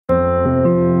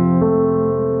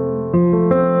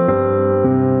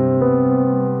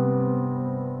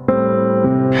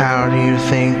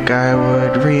I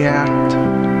would react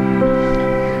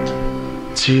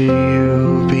to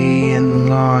you being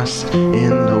lost in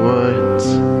the woods.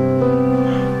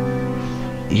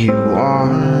 You are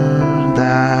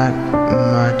that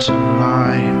much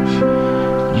alive.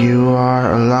 You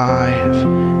are alive,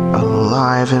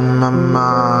 alive in my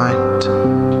mind.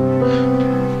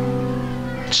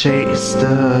 Chase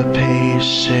the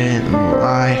patient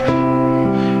life.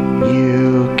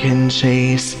 You can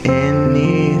chase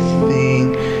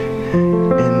anything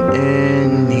and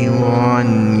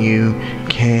anyone you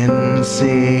can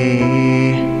see.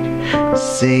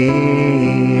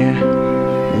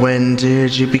 When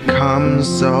did you become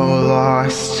so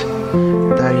lost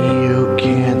that you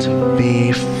can't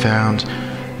be found?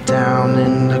 Down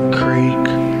in the creek,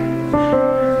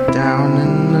 down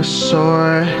in the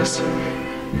shores,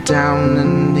 down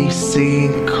in these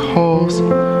sinkholes,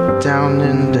 down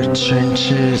in the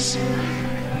trenches,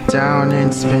 down in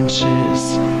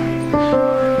benches,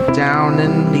 down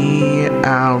in the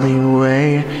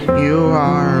alleyway. You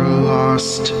are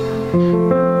lost.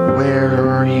 Where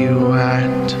are you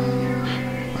at?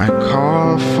 I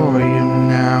call for you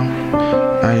now.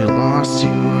 I lost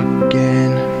you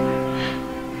again.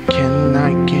 Can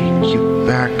I get you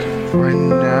back right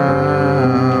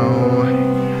now?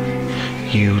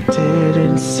 You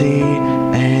didn't see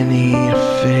any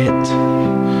fit.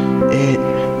 It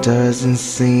doesn't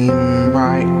seem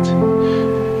right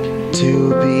to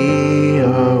be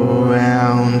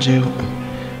around you.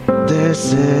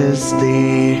 This is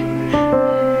the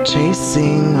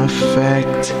chasing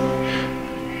effect,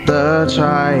 the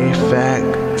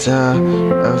trifecta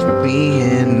of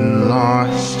being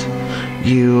lost.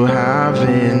 You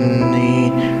haven't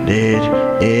needed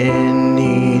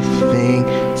anything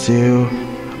to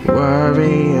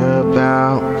worry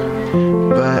about,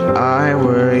 but I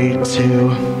worry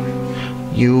too.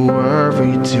 You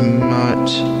worry too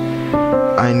much.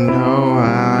 I know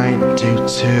I do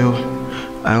too.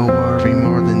 I worry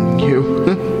more than you.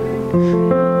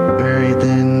 Worry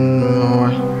then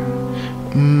more,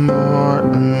 more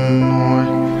and more.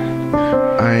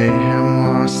 I am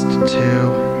lost too.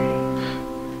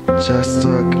 Just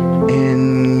look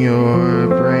in your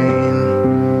brain.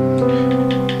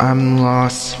 I'm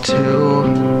lost too.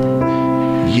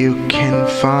 You can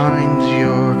find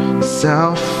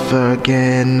yourself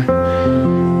again.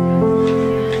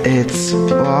 It's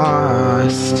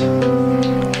lost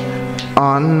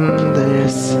on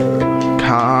this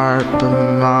carpet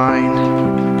mind,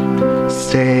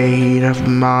 state of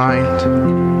mind.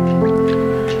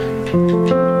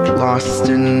 Lost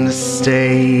in the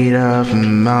state of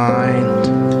mind.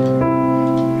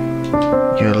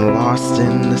 You're lost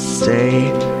in the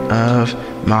state of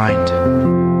mind.